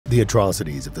The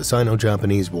atrocities of the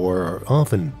Sino-Japanese War are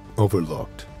often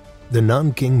overlooked. The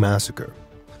Nanking Massacre,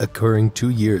 occurring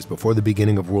 2 years before the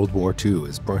beginning of World War II,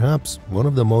 is perhaps one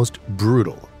of the most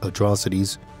brutal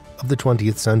atrocities of the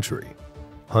 20th century.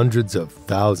 Hundreds of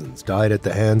thousands died at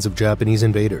the hands of Japanese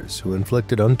invaders who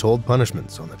inflicted untold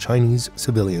punishments on the Chinese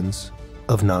civilians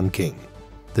of Nanking.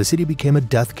 The city became a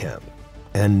death camp,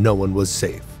 and no one was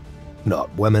safe.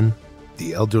 Not women,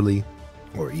 the elderly,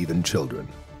 or even children.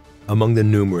 Among the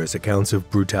numerous accounts of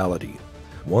brutality,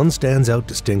 one stands out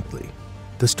distinctly: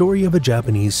 the story of a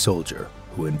Japanese soldier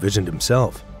who envisioned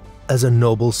himself as a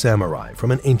noble samurai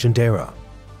from an ancient era.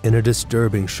 In a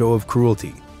disturbing show of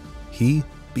cruelty, he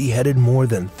beheaded more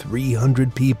than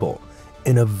 300 people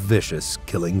in a vicious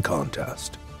killing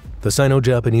contest. The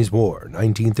Sino-Japanese War,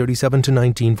 1937 to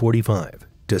 1945,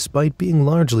 despite being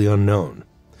largely unknown,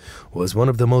 was one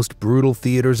of the most brutal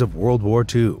theaters of World War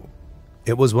II.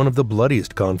 It was one of the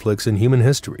bloodiest conflicts in human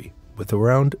history, with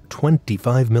around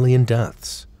 25 million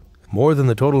deaths, more than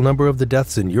the total number of the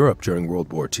deaths in Europe during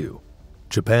World War II.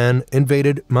 Japan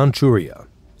invaded Manchuria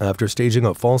after staging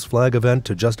a false flag event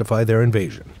to justify their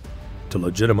invasion. To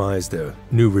legitimize the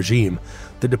new regime,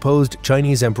 the deposed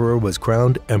Chinese emperor was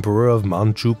crowned Emperor of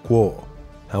Manchukuo.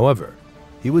 However,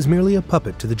 he was merely a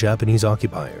puppet to the Japanese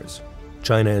occupiers.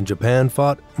 China and Japan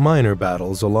fought minor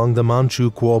battles along the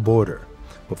Manchukuo border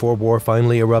before war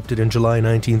finally erupted in July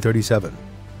 1937,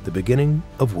 the beginning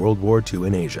of World War II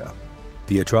in Asia.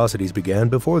 The atrocities began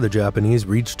before the Japanese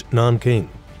reached Nanking.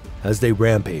 As they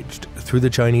rampaged through the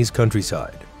Chinese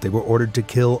countryside, they were ordered to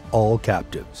kill all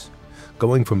captives,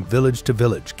 going from village to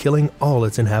village, killing all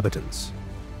its inhabitants.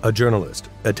 A journalist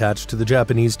attached to the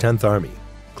Japanese 10th Army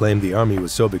claimed the army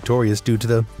was so victorious due to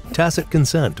the tacit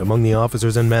consent among the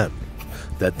officers and men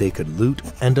that they could loot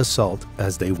and assault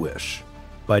as they wish.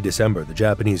 By December, the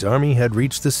Japanese army had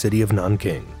reached the city of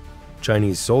Nanking.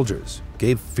 Chinese soldiers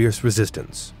gave fierce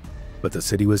resistance, but the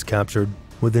city was captured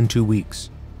within 2 weeks.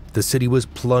 The city was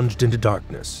plunged into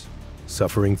darkness,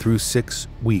 suffering through 6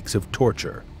 weeks of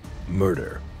torture,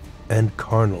 murder, and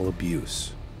carnal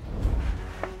abuse.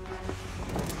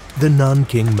 The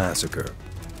Nanking Massacre.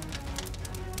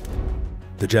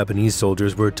 The Japanese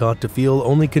soldiers were taught to feel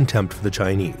only contempt for the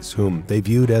Chinese, whom they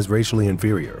viewed as racially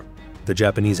inferior. The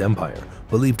Japanese Empire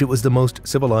believed it was the most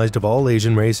civilized of all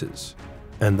Asian races,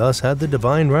 and thus had the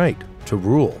divine right to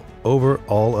rule over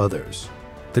all others.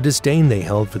 The disdain they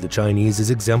held for the Chinese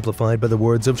is exemplified by the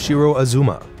words of Shiro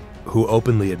Azuma, who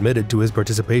openly admitted to his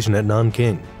participation at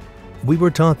Nanking. "We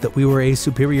were taught that we were a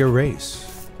superior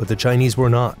race, but the Chinese were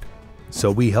not,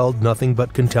 so we held nothing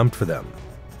but contempt for them.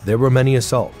 There were many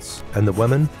assaults, and the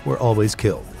women were always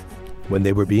killed. When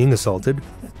they were being assaulted,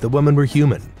 the women were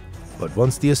human, but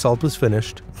once the assault was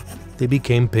finished, they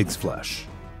became pig's flesh."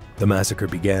 The massacre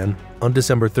began on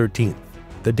December 13th,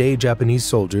 the day Japanese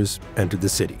soldiers entered the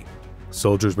city.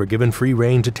 Soldiers were given free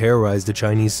rein to terrorize the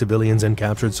Chinese civilians and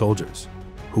captured soldiers,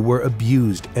 who were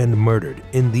abused and murdered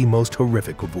in the most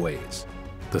horrific of ways.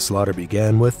 The slaughter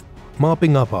began with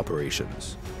mopping up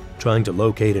operations, trying to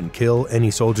locate and kill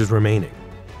any soldiers remaining,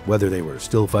 whether they were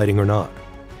still fighting or not.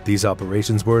 These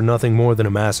operations were nothing more than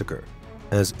a massacre,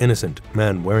 as innocent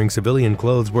men wearing civilian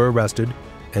clothes were arrested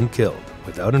and killed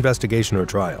without investigation or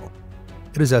trial.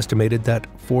 It is estimated that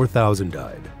 4,000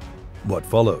 died. What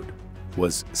followed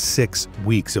was 6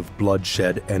 weeks of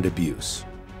bloodshed and abuse.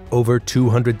 Over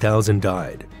 200,000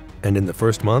 died, and in the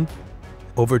first month,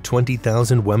 over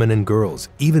 20,000 women and girls,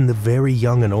 even the very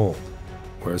young and old,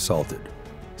 were assaulted.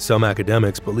 Some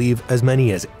academics believe as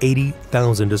many as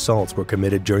 80,000 assaults were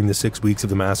committed during the 6 weeks of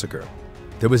the massacre.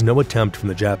 There was no attempt from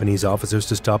the Japanese officers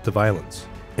to stop the violence.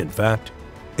 In fact,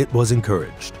 it was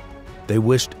encouraged. They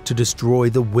wished to destroy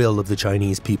the will of the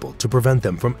Chinese people to prevent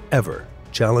them from ever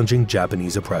challenging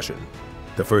Japanese oppression.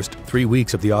 The first 3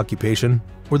 weeks of the occupation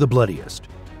were the bloodiest.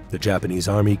 The Japanese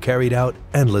army carried out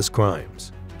endless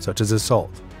crimes, such as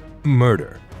assault,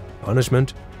 murder,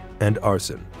 punishment, and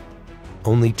arson.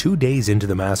 Only 2 days into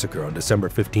the massacre on December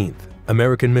 15th,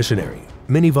 American missionary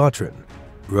Minnie Vautrin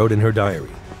wrote in her diary,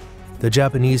 "The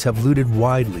Japanese have looted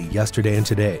widely yesterday and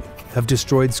today, have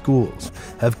destroyed schools,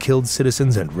 have killed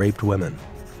citizens and raped women.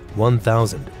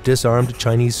 1,000 disarmed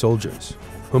Chinese soldiers,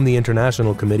 whom the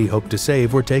International Committee hoped to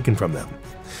save, were taken from them,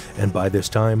 and by this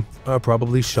time are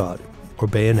probably shot or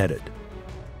bayoneted.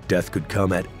 Death could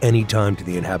come at any time to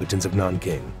the inhabitants of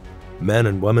Nanking. Men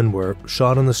and women were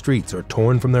shot on the streets or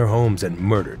torn from their homes and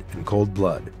murdered in cold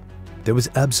blood. There was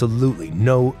absolutely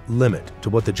no limit to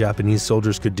what the Japanese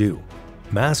soldiers could do.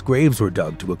 Mass graves were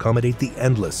dug to accommodate the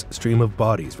endless stream of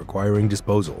bodies requiring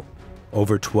disposal.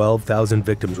 Over 12,000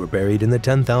 victims were buried in the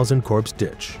 10,000 corpse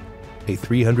ditch. a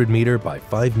 300-meter by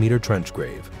 5-meter trench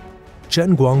grave.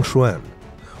 Chen Guangxuan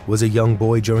was a young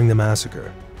boy during the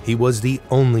massacre. He was the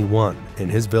only one in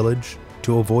his village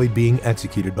to avoid being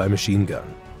executed by machine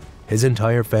gun. His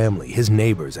entire family, his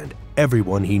neighbors, and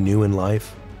everyone he knew in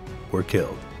life were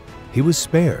killed. He was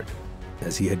spared,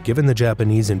 as he had given the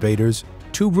Japanese invaders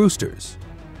 2 roosters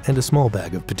and a small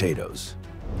bag of potatoes.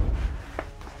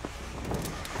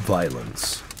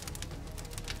 Violence.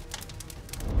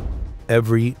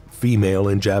 Every female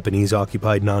in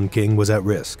Japanese-occupied Nanking was at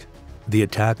risk. The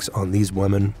attacks on these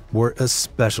women were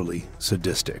especially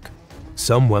sadistic.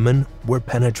 Some women were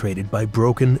penetrated by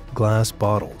broken glass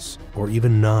bottles or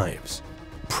even knives.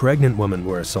 Pregnant women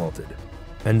were assaulted,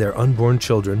 and their unborn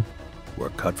children were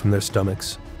cut from their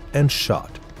stomachs and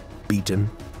shot, beaten,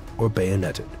 or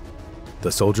bayoneted.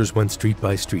 The soldiers went street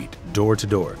by street, door to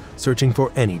door, searching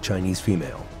for any Chinese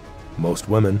female. Most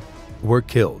women were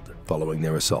killed following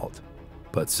their assault,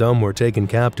 but some were taken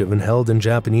captive and held in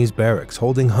Japanese barracks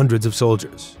holding hundreds of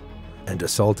soldiers, and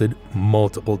assaulted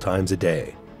multiple times a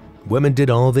day. Women did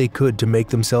all they could to make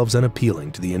themselves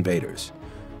unappealing to the invaders.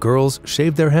 Girls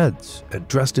shaved their heads and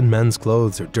dressed in men's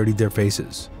clothes or dirtied their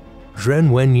faces. Zhen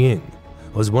Wenying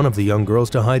was one of the young girls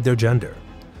to hide their gender,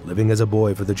 living as a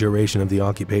boy for the duration of the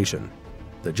occupation.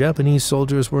 The Japanese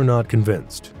soldiers were not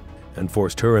convinced and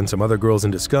forced her and some other girls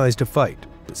in disguise to fight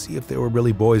to see if they were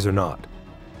really boys or not.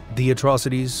 The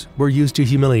atrocities were used to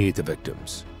humiliate the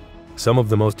victims, some of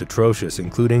the most atrocious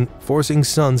including forcing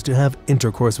sons to have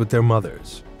intercourse with their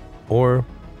mothers, or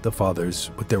the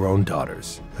fathers with their own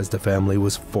daughters, as the family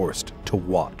was forced to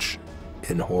watch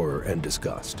in horror and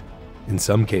disgust. In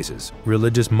some cases,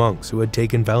 religious monks who had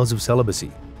taken vows of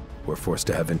celibacy were forced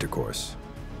to have intercourse.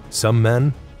 Some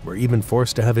men were even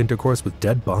forced to have intercourse with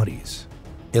dead bodies.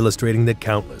 Illustrating the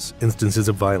countless instances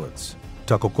of violence,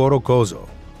 Takokoro Kozo,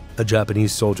 a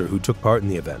Japanese soldier who took part in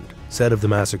the event, said of the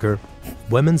massacre,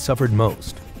 "Women suffered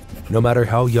most. No matter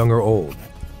how young or old,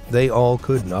 they all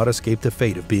could not escape the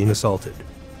fate of being assaulted.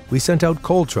 We sent out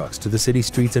coal trucks to the city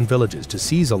streets and villages to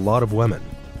seize a lot of women,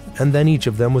 and then each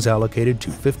of them was allocated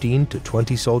to 15 to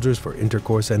 20 soldiers for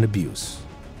intercourse and abuse."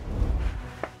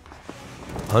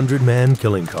 100-man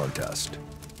killing contest.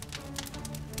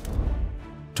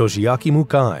 Toshiaki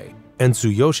Mukai and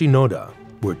Tsuyoshi Noda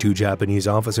were 2 Japanese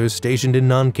officers stationed in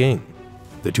Nanking.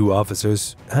 The 2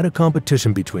 officers had a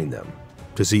competition between them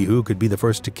to see who could be the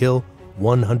first to kill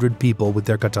 100 people with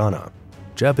their katana.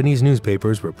 Japanese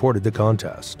newspapers reported the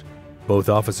contest. Both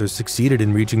officers succeeded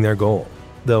in reaching their goal,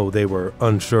 though they were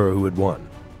unsure who had won.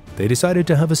 They decided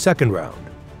to have a second round,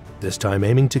 this time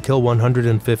aiming to kill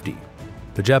 150.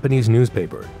 The Japanese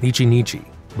newspaper, Nichi Nichi,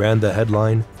 ran the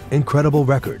headline, "Incredible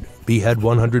Record, Behead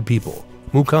 100 People,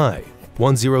 Mukai,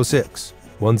 106,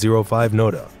 105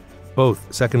 Noda.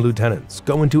 Both second lieutenants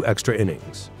go into extra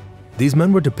innings." These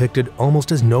men were depicted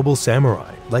almost as noble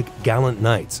samurai, like gallant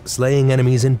knights slaying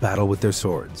enemies in battle with their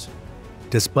swords.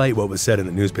 Despite what was said in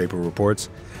the newspaper reports,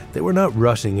 they were not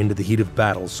rushing into the heat of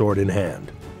battle sword in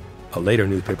hand. A later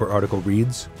newspaper article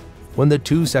reads, "When the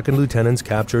 2 second lieutenants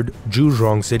captured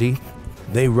Juzhong City,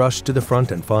 they rushed to the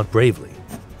front and fought bravely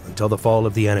until the fall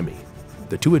of the enemy.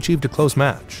 The 2 achieved a close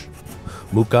match.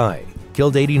 Mukai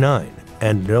killed 89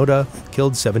 and Noda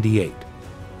killed 78.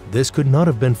 This could not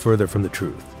have been further from the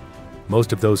truth.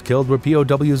 Most of those killed were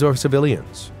POWs or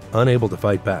civilians, unable to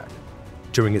fight back.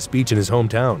 During a speech in his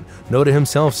hometown, Noda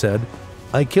himself said,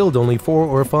 "I killed only 4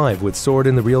 or 5 with sword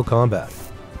in the real combat.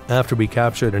 After we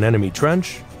captured an enemy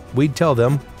trench, we'd tell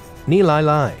them, 'Ni lai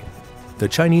lai.' The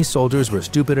Chinese soldiers were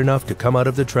stupid enough to come out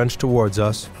of the trench towards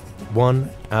us, one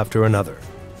after another.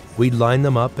 We'd line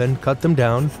them up and cut them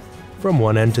down from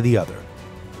one end to the other."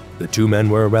 The 2 men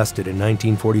were arrested in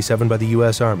 1947 by the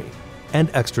US Army and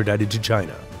extradited to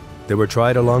China. They were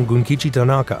tried along Gunkichi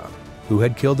Tanaka, who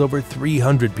had killed over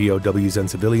 300 POWs and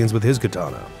civilians with his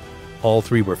katana. All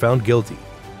 3 were found guilty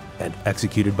and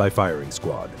executed by firing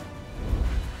squad.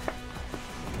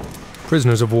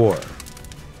 Prisoners of war.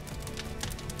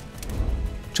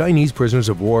 Chinese prisoners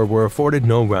of war were afforded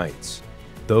no rights.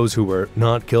 Those who were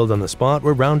not killed on the spot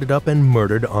were rounded up and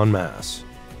murdered en masse,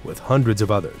 with hundreds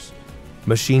of others.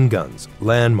 Machine guns,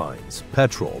 landmines,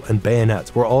 petrol, and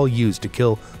bayonets were all used to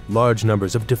kill large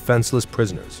numbers of defenseless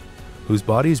prisoners, whose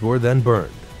bodies were then burned,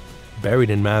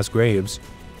 buried in mass graves,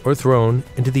 or thrown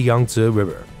into the Yangtze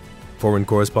River. Foreign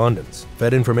correspondents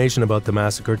fed information about the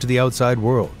massacre to the outside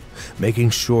world,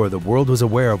 making sure the world was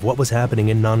aware of what was happening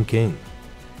in Nanking.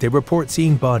 They report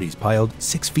seeing bodies piled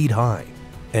 6 feet high,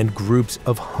 and groups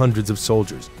of hundreds of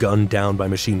soldiers gunned down by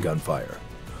machine gun fire,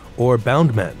 or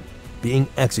bound men being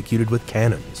executed with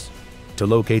cannons. To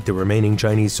locate the remaining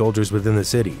Chinese soldiers within the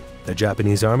city, the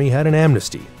Japanese army had an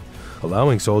amnesty,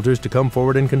 allowing soldiers to come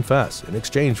forward and confess in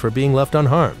exchange for being left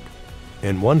unharmed.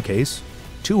 In one case,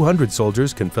 200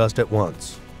 soldiers confessed at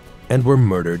once and were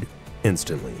murdered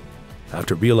instantly.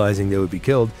 After realizing they would be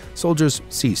killed, soldiers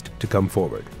ceased to come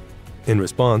forward. In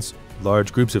response,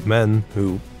 large groups of men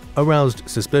who aroused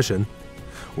suspicion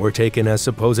were taken as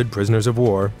supposed prisoners of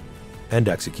war and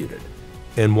executed.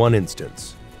 In one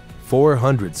instance,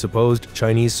 400 supposed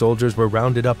Chinese soldiers were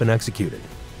rounded up and executed.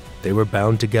 They were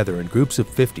bound together in groups of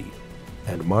 50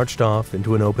 and marched off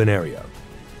into an open area.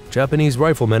 Japanese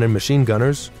riflemen and machine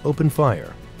gunners opened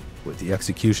fire, with the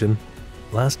execution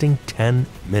lasting 10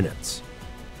 minutes.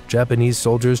 Japanese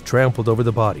soldiers trampled over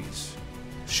the bodies,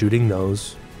 shooting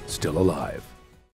those still alive.